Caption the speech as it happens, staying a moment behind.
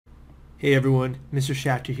Hey everyone, Mr.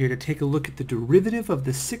 Shafter here to take a look at the derivative of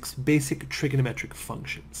the 6 basic trigonometric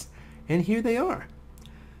functions. And here they are.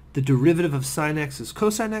 The derivative of sine x is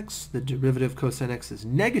cosine x, the derivative of cosine x is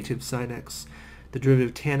negative sine x, the derivative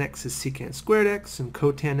of tan x is secant squared x, and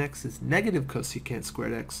cotan x is negative cosecant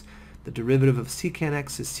squared x, the derivative of secant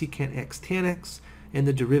x is secant x tan x, and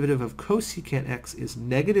the derivative of cosecant x is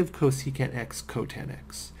negative cosecant x cotan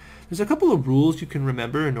x. There's a couple of rules you can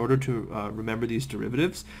remember in order to remember these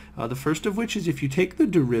derivatives. The first of which is if you take the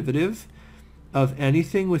derivative of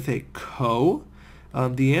anything with a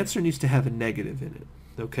the answer needs to have a negative in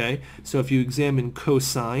it. Okay, so if you examine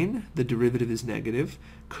cosine, the derivative is negative,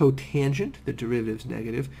 cotangent, the derivative is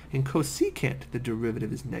negative, and cosecant, the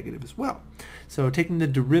derivative is negative as well. So taking the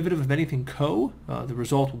derivative of anything the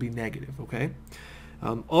result will be negative. Okay.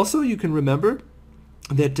 Also, you can remember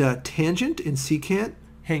that tangent and secant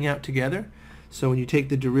hang out together. So when you take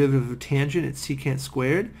the derivative of tangent, it's secant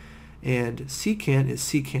squared, and secant is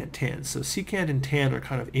secant tan. So secant and tan are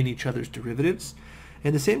kind of in each other's derivatives.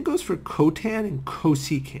 And the same goes for cotan and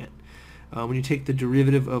cosecant. When you take the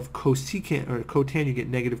derivative of cosecant or cotan, you get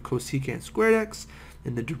negative cosecant squared x,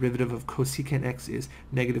 and the derivative of cosecant x is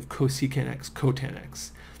negative cosecant x cotan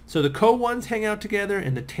x. So the co-ones hang out together,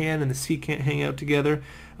 and the tan and the secant hang out together.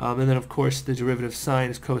 And then, of course, the derivative of sine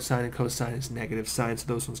is cosine, and cosine is negative sine. So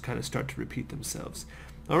those ones kind of start to repeat themselves.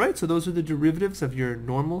 All right, so those are the derivatives of your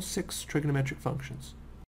normal 6 trigonometric functions.